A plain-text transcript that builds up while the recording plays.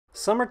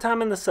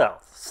Summertime in the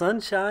south,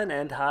 sunshine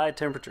and high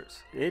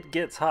temperatures. It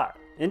gets hot.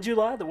 In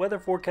July, the weather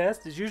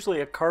forecast is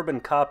usually a carbon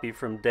copy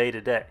from day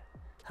to day.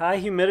 High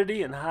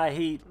humidity and high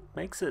heat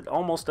makes it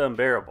almost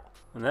unbearable.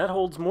 And that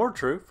holds more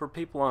true for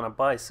people on a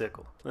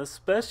bicycle,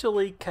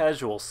 especially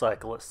casual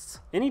cyclists.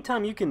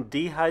 Anytime you can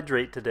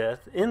dehydrate to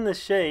death in the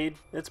shade,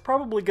 it's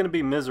probably going to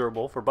be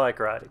miserable for bike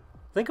riding.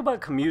 Think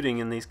about commuting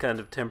in these kind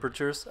of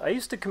temperatures. I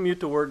used to commute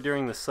to work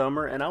during the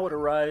summer and I would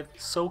arrive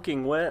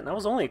soaking wet and I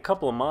was only a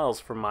couple of miles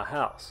from my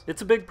house.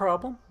 It's a big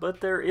problem, but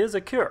there is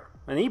a cure.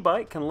 An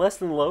e-bike can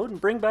lessen the load and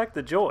bring back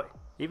the joy,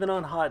 even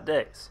on hot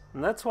days.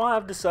 And that's why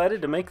I've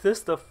decided to make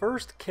this the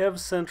first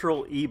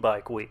KevCentral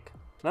e-bike week.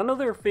 And I know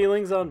there are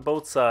feelings on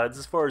both sides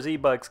as far as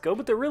e-bikes go,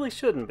 but there really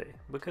shouldn't be,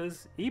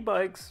 because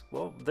e-bikes,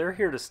 well, they're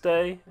here to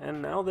stay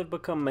and now they've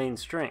become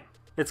mainstream.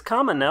 It's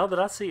common now that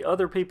I see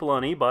other people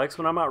on e-bikes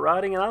when I'm out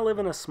riding, and I live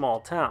in a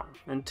small town.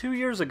 And 2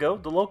 years ago,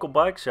 the local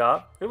bike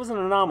shop, it was an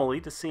anomaly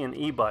to see an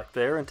e-bike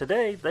there, and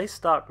today they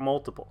stock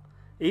multiple.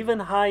 Even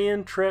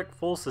high-end Trek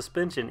full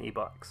suspension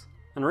e-bikes.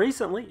 And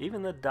recently,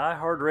 even the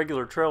die-hard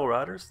regular trail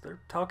riders,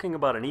 they're talking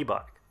about an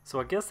e-bike.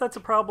 So I guess that's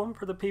a problem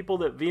for the people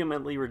that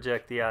vehemently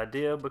reject the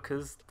idea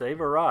because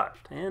they've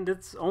arrived. And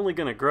it's only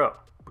going to grow.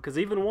 Because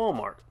even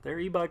Walmart, their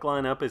e-bike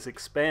lineup is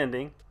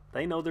expanding.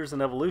 They know there's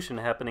an evolution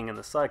happening in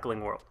the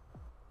cycling world.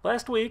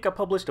 Last week I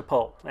published a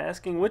poll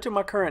asking which of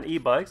my current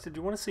e-bikes did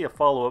you want to see a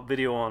follow-up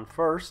video on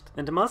first,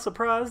 and to my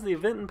surprise the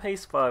Event and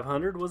Pace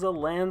 500 was a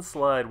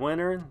landslide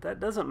winner, and that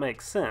doesn't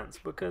make sense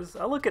because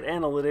I look at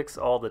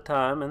analytics all the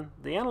time, and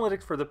the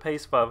analytics for the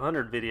Pace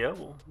 500 video,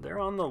 well, they're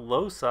on the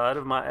low side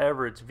of my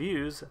average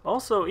views.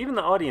 Also, even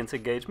the audience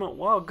engagement,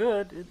 while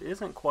good, it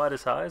isn't quite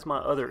as high as my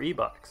other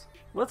e-bikes.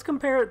 Let's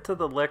compare it to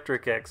the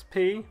Electric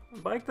XP, a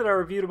bike that I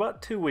reviewed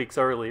about 2 weeks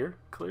earlier.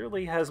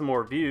 Clearly has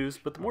more views,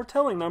 but the more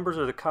telling numbers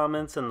are the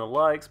comments and the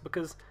likes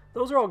because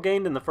those are all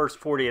gained in the first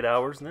 48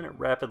 hours and then it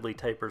rapidly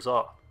tapers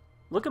off.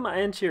 Look at my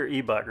Ancheer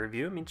e-bike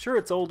review. I mean, sure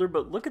it's older,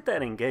 but look at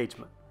that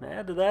engagement. And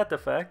add to that the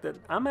fact that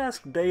I'm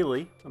asked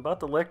daily about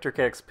the Electric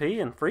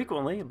XP and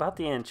frequently about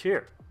the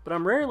Ancheer. But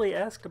I'm rarely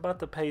asked about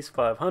the Pace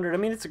 500. I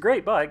mean, it's a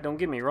great bike, don't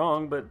get me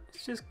wrong, but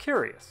it's just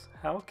curious.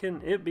 How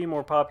can it be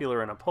more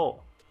popular in a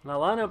poll? When I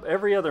line up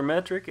every other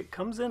metric, it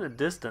comes in a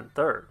distant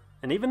third.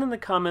 And even in the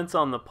comments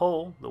on the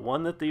poll, the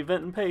one that the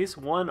Event and Pace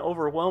won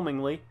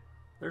overwhelmingly,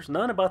 there's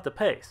none about the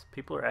Pace.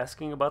 People are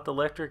asking about the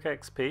Electric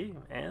XP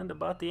and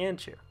about the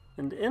Ancheer.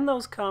 And in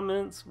those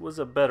comments was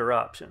a better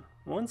option.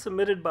 One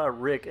submitted by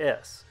Rick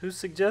S., who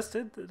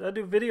suggested that I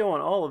do video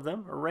on all of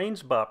them,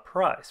 arranged by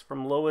price,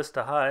 from lowest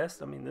to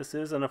highest. I mean, this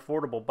is an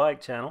affordable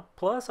bike channel.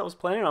 Plus, I was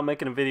planning on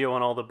making a video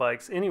on all the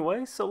bikes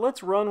anyway, so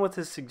let's run with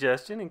his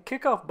suggestion and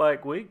kick off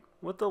Bike Week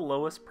with the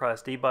lowest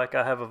priced e-bike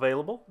I have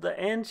available, the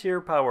Ancheer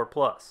Power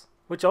Plus,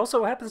 which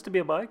also happens to be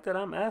a bike that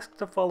I'm asked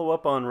to follow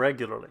up on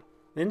regularly.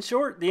 In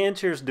short, the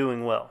Ancheer's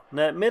doing well.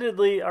 Now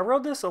admittedly, I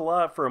rode this a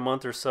lot for a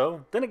month or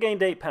so, then it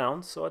gained 8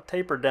 pounds, so I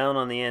tapered down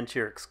on the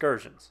Ancheer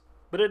excursions.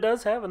 But it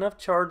does have enough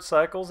charged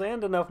cycles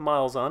and enough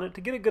miles on it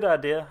to get a good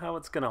idea how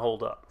it's going to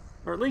hold up.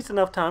 Or at least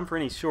enough time for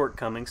any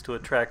shortcomings to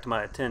attract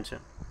my attention.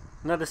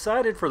 And I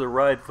decided for the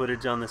ride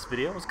footage on this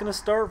video I was going to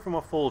start from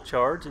a full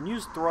charge and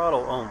use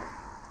throttle only.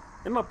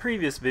 In my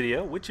previous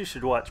video, which you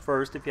should watch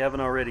first if you haven't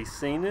already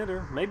seen it,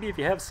 or maybe if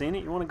you have seen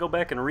it you want to go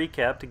back and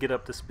recap to get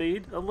up to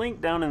speed, a link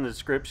down in the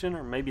description,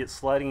 or maybe it's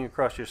sliding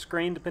across your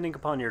screen depending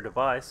upon your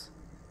device.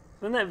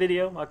 In that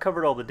video I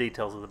covered all the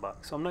details of the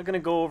bike, so I'm not going to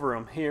go over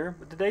them here,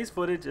 but today's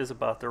footage is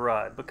about the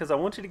ride because I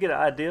want you to get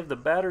an idea of the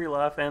battery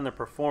life and the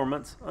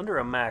performance under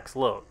a max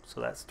load, so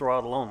that's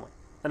throttle only.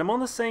 And I'm on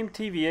the same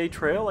TVA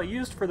trail I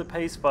used for the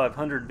Pace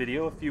 500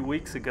 video a few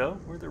weeks ago,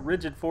 where the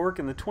rigid fork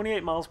and the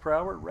 28 miles per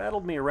hour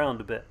rattled me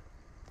around a bit.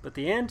 But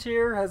the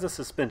Ancheer has a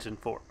suspension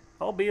fork,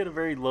 albeit a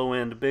very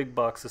low-end big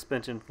box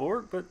suspension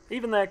fork, but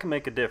even that can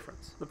make a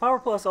difference. The Power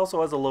Plus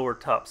also has a lower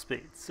top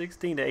speed,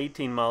 16 to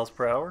 18 miles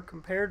per hour,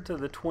 compared to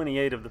the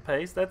 28 of the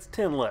Pace. That's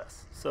 10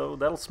 less, so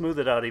that'll smooth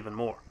it out even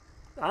more.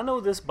 I know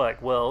this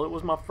bike well. It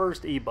was my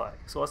first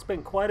e-bike, so I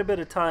spent quite a bit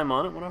of time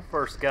on it when I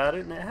first got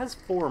it, and it has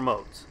 4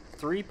 modes,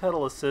 3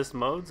 pedal assist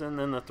modes and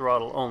then the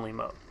throttle only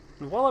mode.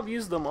 And while I've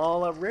used them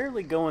all, I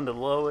rarely go into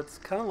low. It's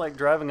kind of like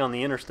driving on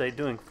the interstate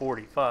doing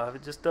 45.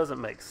 It just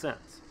doesn't make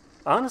sense.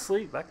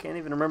 Honestly, I can't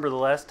even remember the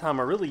last time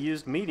I really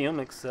used medium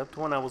except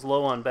when I was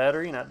low on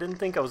battery and I didn't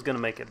think I was going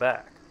to make it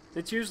back.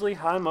 It's usually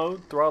high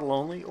mode, throttle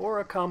only, or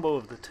a combo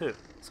of the two.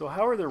 So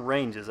how are the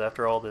ranges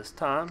after all this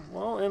time?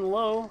 Well, in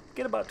low,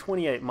 get about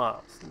 28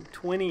 miles, and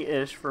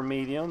 20-ish for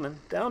medium,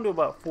 and down to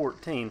about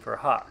 14 for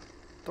high.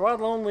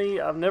 Throttle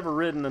only, I've never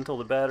ridden until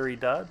the battery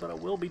died, but I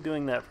will be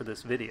doing that for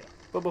this video.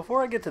 But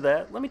before I get to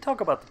that, let me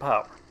talk about the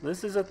power.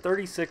 This is a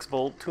 36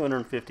 volt,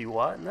 250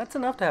 watt, and that's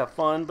enough to have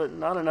fun, but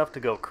not enough to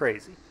go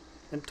crazy.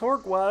 And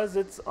torque wise,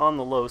 it's on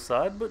the low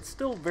side, but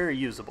still very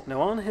usable. Now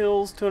on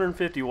hills,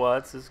 250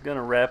 watts is going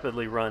to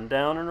rapidly run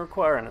down and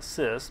require an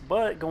assist,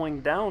 but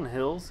going down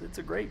hills, it's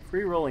a great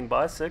free rolling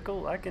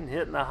bicycle. I can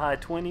hit in the high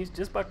 20s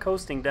just by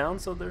coasting down,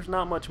 so there's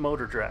not much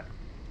motor drag.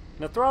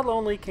 Now throttle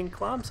only can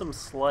climb some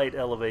slight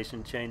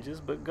elevation changes,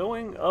 but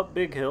going up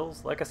big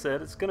hills, like I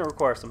said, it's going to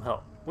require some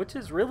help. Which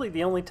is really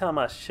the only time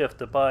I shift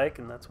the bike,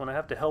 and that's when I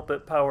have to help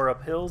it power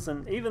up hills,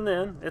 and even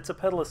then, it's a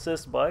pedal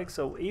assist bike,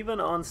 so even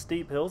on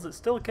steep hills, it's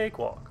still a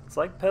cakewalk. It's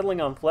like pedaling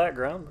on flat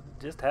ground, but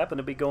just happen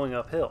to be going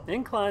uphill.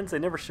 Inclines, they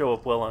never show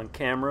up well on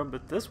camera,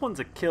 but this one's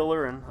a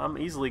killer, and I'm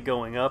easily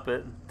going up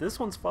it. This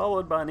one's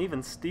followed by an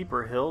even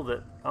steeper hill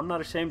that I'm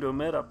not ashamed to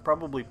admit I've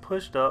probably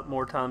pushed up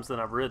more times than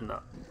I've ridden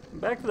up.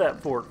 Back to that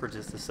fork for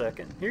just a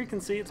second. Here you can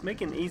see it's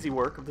making easy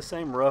work of the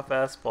same rough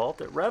asphalt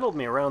that rattled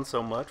me around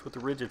so much with the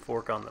rigid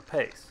fork on the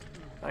pace.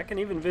 I can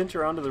even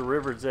venture onto the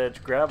river's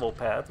edge gravel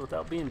path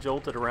without being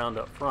jolted around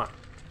up front.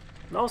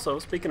 And also,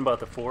 speaking about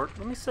the fork,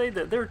 let me say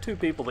that there are two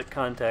people that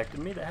contacted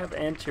me that have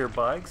Ancheer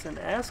bikes and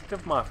asked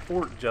if my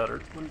fork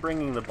juddered when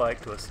bringing the bike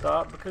to a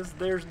stop because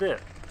theirs did.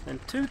 And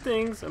two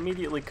things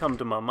immediately come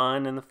to my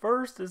mind, and the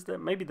first is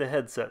that maybe the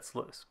headset's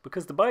loose,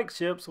 because the bike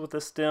ships with the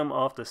stem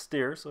off the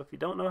steer, so if you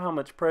don't know how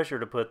much pressure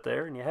to put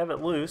there and you have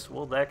it loose,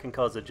 well, that can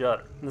cause a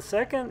judder. And the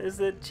second is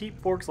that cheap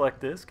forks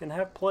like this can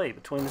have play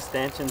between the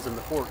stanchions and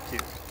the fork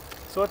tubes.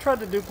 So I tried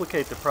to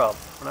duplicate the problem,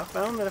 and I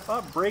found that if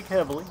I brake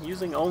heavily,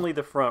 using only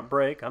the front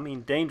brake, I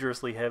mean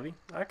dangerously heavy,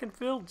 I can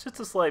feel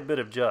just a slight bit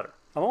of judder.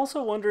 I'm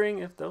also wondering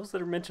if those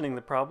that are mentioning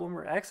the problem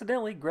are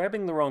accidentally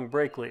grabbing the wrong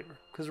brake lever.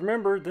 Because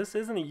remember, this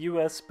isn't a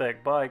US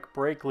spec bike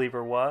brake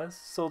lever wise,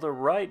 so the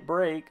right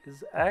brake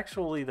is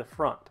actually the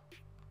front.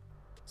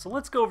 So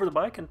let's go over the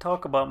bike and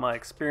talk about my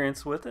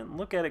experience with it and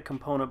look at it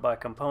component by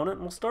component,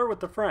 and we'll start with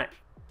the frame.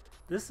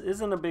 This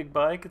isn't a big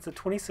bike, it's a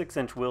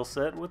 26-inch wheel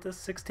set with a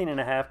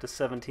 16.5 to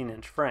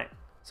 17-inch frame.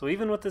 So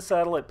even with the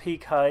saddle at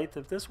peak height,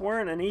 if this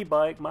weren't an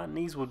e-bike, my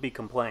knees would be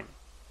complaining.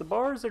 The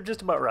bars are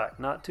just about right,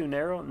 not too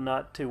narrow,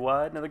 not too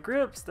wide. Now the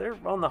grips, they're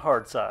on the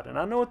hard side, and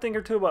I know a thing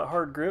or two about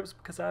hard grips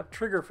because I have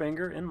trigger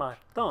finger in my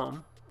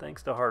thumb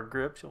thanks to hard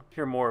grips. You'll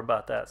hear more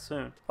about that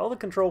soon. All the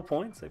control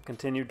points have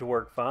continued to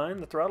work fine.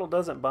 The throttle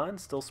doesn't bind,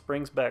 still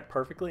springs back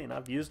perfectly, and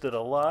I've used it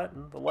a lot,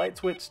 and the light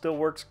switch still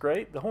works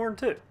great, the horn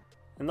too.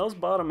 And those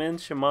bottom end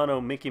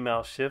Shimano Mickey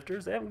Mouse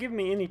shifters, they haven't given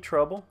me any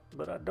trouble,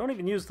 but I don't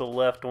even use the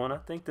left one. I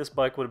think this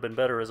bike would have been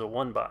better as a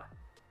one-by.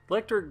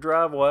 Electric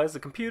drive wise,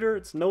 the computer,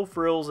 it's no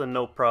frills and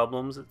no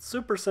problems. It's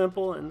super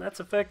simple, and that's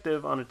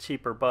effective on a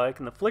cheaper bike,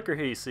 and the flicker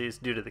here you see is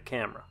due to the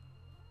camera.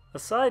 A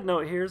side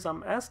note here is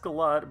I'm asked a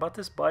lot about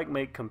this bike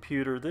make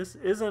computer. This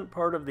isn't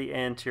part of the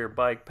Ancheer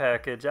bike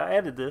package. I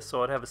added this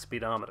so I'd have a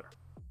speedometer.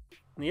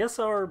 And the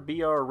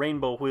SR/BR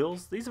rainbow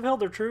wheels, these have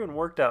held their true and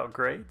worked out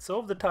great. So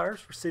have the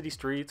tires for city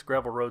streets,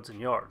 gravel roads, and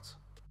yards.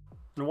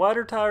 And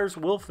wider tires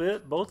will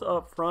fit both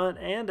up front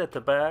and at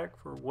the back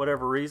for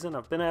whatever reason.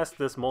 I've been asked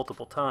this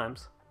multiple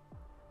times.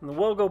 And the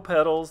Wogo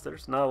pedals,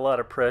 there's not a lot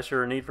of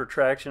pressure or need for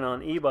traction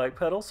on e-bike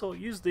pedals, so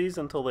use these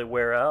until they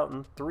wear out,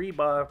 and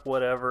 3x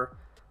whatever.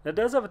 It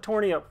does have a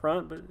tourney up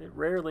front, but it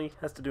rarely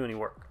has to do any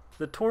work.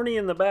 The tourney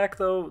in the back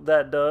though,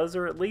 that does,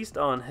 or at least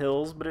on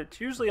hills, but it's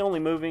usually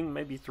only moving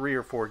maybe 3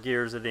 or 4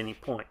 gears at any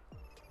point.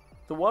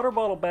 The water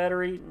bottle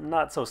battery,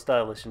 not so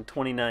stylish in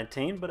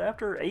 2019, but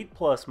after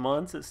 8+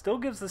 months it still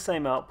gives the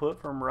same output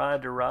from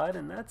ride to ride,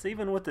 and that's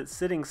even with it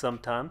sitting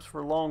sometimes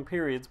for long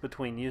periods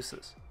between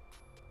uses.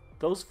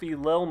 Those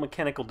Filel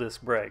mechanical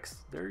disc brakes,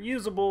 they're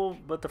usable,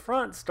 but the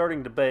front's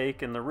starting to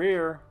bake, and the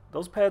rear,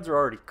 those pads are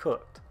already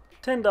cooked.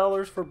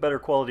 $10 for better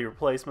quality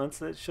replacements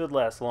that should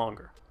last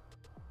longer.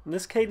 And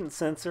this cadence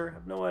sensor, I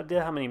have no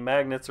idea how many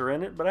magnets are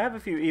in it, but I have a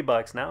few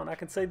e-bikes now, and I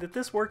can say that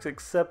this works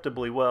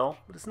acceptably well,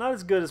 but it's not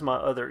as good as my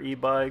other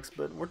e-bikes,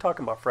 but we're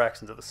talking about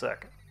fractions of a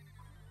second.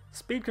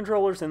 Speed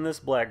controller's in this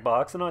black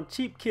box, and on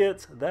cheap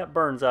kits, that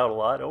burns out a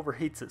lot,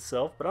 overheats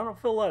itself, but I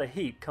don't feel a lot of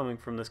heat coming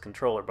from this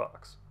controller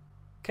box.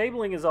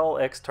 Cabling is all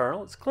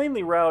external. It's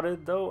cleanly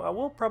routed, though I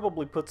will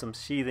probably put some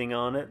sheathing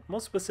on it,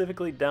 most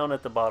specifically down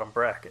at the bottom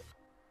bracket.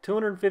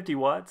 250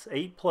 watts,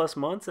 8+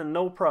 months, and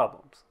no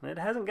problems. And it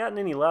hasn't gotten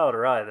any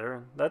louder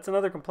either. That's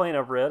another complaint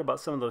I've read about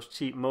some of those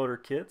cheap motor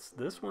kits.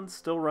 This one's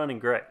still running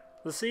great.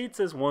 The seats,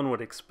 as one would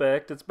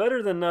expect, it's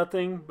better than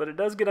nothing, but it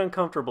does get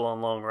uncomfortable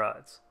on long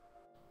rides.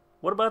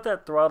 What about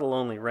that throttle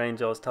only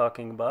range I was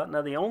talking about?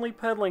 Now the only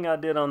pedaling I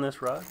did on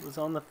this ride was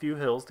on the few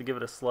hills to give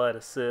it a slight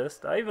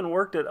assist. I even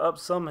worked it up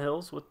some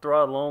hills with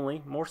throttle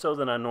only, more so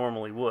than I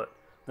normally would.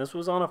 This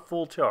was on a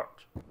full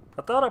charge.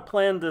 I thought I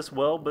planned this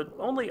well, but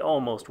only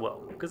almost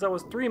well, because I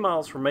was 3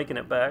 miles from making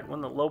it back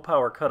when the low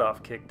power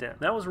cutoff kicked in.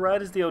 That was right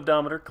as the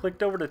odometer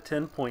clicked over to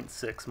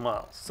 10.6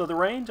 miles. So the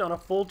range on a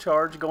full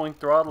charge going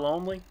throttle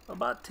only,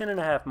 about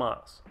 10.5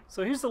 miles.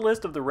 So here's the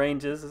list of the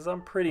ranges as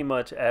I'm pretty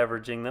much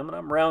averaging them, and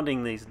I'm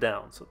rounding these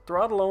down. So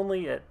throttle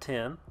only at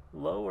 10,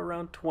 low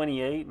around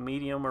 28,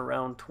 medium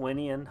around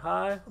 20, and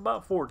high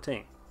about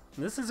 14.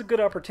 And this is a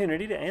good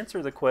opportunity to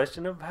answer the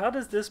question of how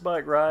does this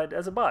bike ride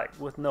as a bike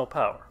with no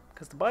power?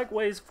 Because the bike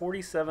weighs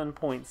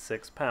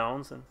 47.6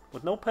 pounds, and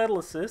with no pedal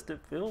assist, it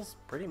feels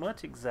pretty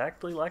much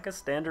exactly like a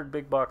standard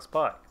big box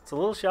bike. It's a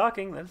little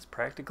shocking that it's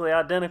practically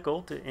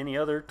identical to any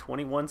other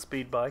 21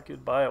 speed bike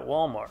you'd buy at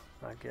Walmart.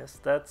 I guess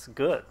that's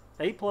good.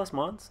 8+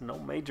 months, no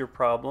major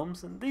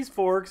problems, and these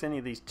forks, any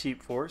of these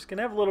cheap forks, can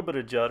have a little bit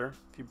of judder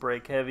if you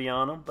brake heavy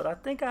on them, but I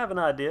think I have an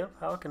idea of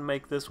how I can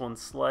make this one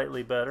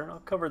slightly better, and I'll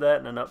cover that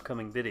in an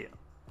upcoming video.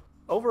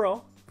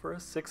 Overall, for a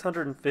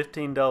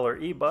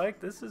 $615 e-bike,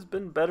 this has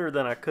been better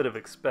than I could have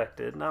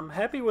expected, and I'm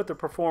happy with the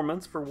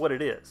performance for what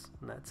it is,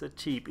 and that's a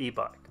cheap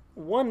e-bike.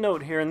 One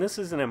note here, and this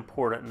is an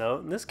important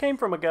note, and this came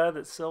from a guy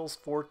that sells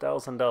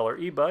 $4,000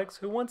 e-bikes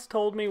who once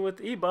told me with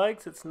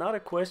e-bikes it's not a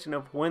question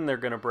of when they're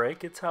going to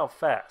break, it's how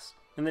fast.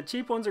 And the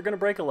cheap ones are going to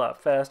break a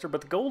lot faster,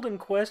 but the golden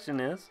question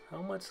is,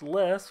 how much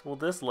less will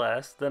this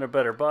last than a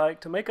better bike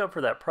to make up for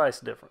that price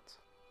difference?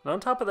 And on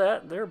top of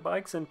that, there are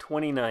bikes in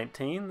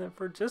 2019 that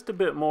for just a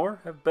bit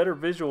more have better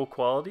visual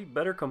quality,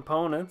 better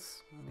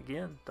components, and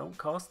again, don't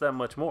cost that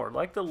much more,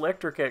 like the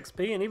Electric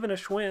XP and even a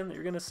Schwinn that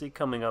you're going to see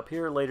coming up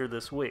here later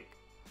this week.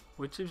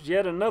 Which is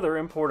yet another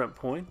important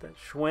point, that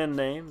Schwinn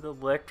name, the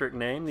Electric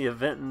name, the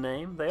Event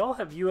name, they all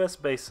have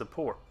US-based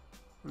support.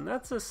 And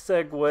that's a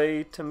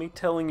segue to me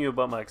telling you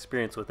about my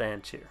experience with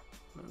Ancheer.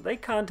 They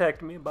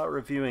contacted me about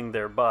reviewing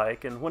their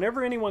bike, and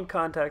whenever anyone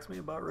contacts me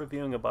about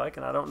reviewing a bike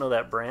and I don't know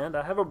that brand,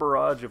 I have a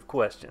barrage of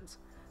questions.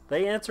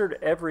 They answered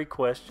every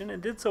question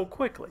and did so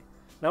quickly.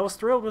 And I was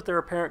thrilled with their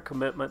apparent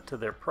commitment to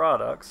their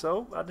product,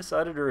 so I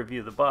decided to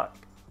review the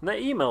bike. And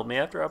they emailed me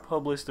after I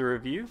published the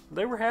review.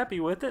 They were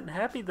happy with it and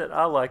happy that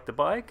I liked the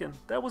bike, and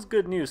that was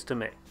good news to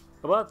me.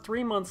 About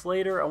 3 months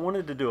later, I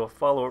wanted to do a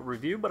follow-up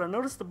review, but I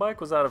noticed the bike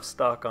was out of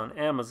stock on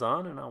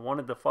Amazon, and I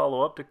wanted the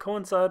follow-up to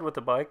coincide with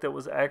the bike that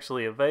was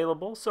actually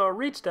available, so I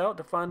reached out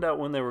to find out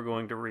when they were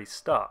going to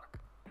restock.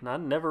 And I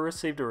never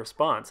received a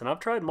response, and I've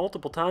tried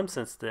multiple times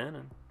since then,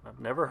 and I've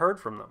never heard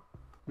from them.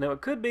 Now,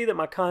 it could be that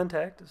my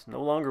contact is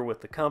no longer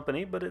with the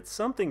company, but it's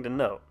something to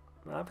note.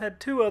 I've had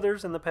 2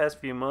 others in the past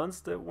few months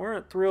that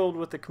weren't thrilled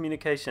with the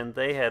communication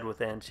they had with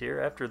Ancheer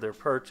after their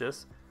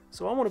purchase,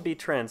 so I want to be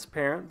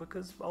transparent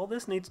because all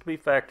this needs to be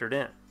factored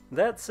in.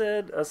 That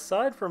said,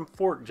 aside from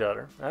fork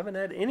judder, I haven't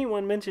had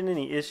anyone mention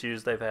any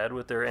issues they've had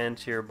with their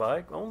Ancheer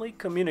bike, only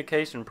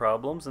communication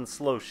problems and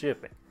slow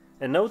shipping.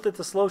 And note that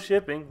the slow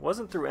shipping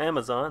wasn't through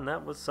Amazon,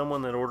 that was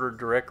someone that ordered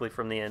directly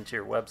from the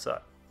Ancheer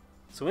website.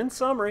 So in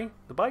summary,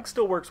 the bike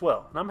still works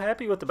well, and I'm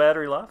happy with the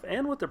battery life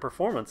and with the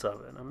performance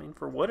of it. I mean,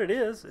 for what it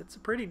is, it's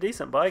a pretty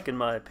decent bike in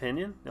my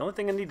opinion. The only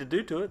thing I need to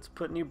do to it is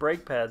put new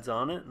brake pads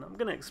on it, and I'm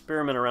going to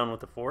experiment around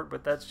with the fork,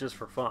 but that's just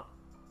for fun.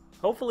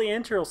 Hopefully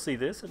Ancheer will see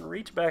this and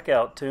reach back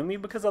out to me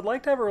because I'd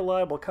like to have a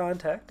reliable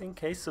contact in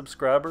case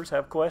subscribers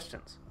have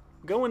questions.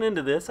 Going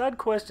into this, I had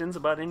questions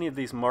about any of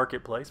these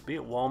marketplaces, be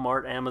it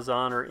Walmart,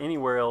 Amazon, or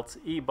anywhere else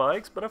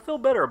e-bikes, but I feel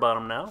better about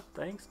them now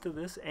thanks to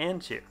this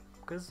Ancheer,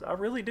 because I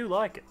really do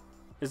like it.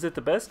 Is it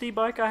the best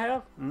e-bike I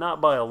have? Not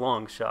by a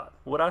long shot.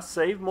 Would I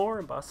save more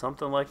and buy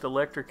something like the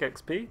Electric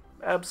XP?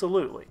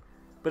 Absolutely.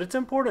 But it's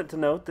important to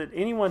note that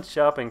anyone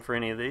shopping for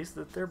any of these,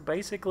 that they're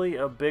basically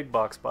a big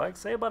box bike,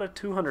 say about a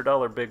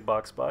 $200 big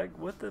box bike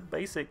with the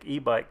basic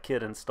e-bike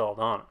kit installed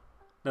on it.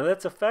 Now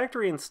that's a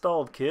factory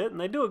installed kit and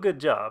they do a good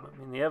job. I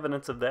mean, the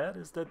evidence of that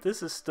is that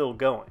this is still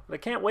going. I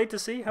can't wait to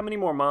see how many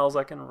more miles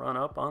I can run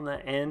up on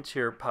the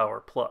Ancheer Power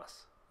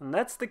Plus. And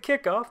that's the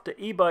kickoff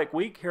to e-bike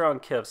week here on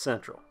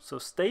KevCentral. So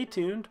stay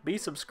tuned, be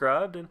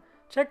subscribed, and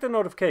check the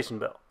notification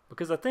bell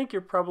because I think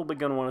you're probably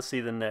going to want to see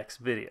the next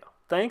video.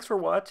 Thanks for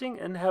watching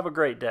and have a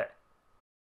great day.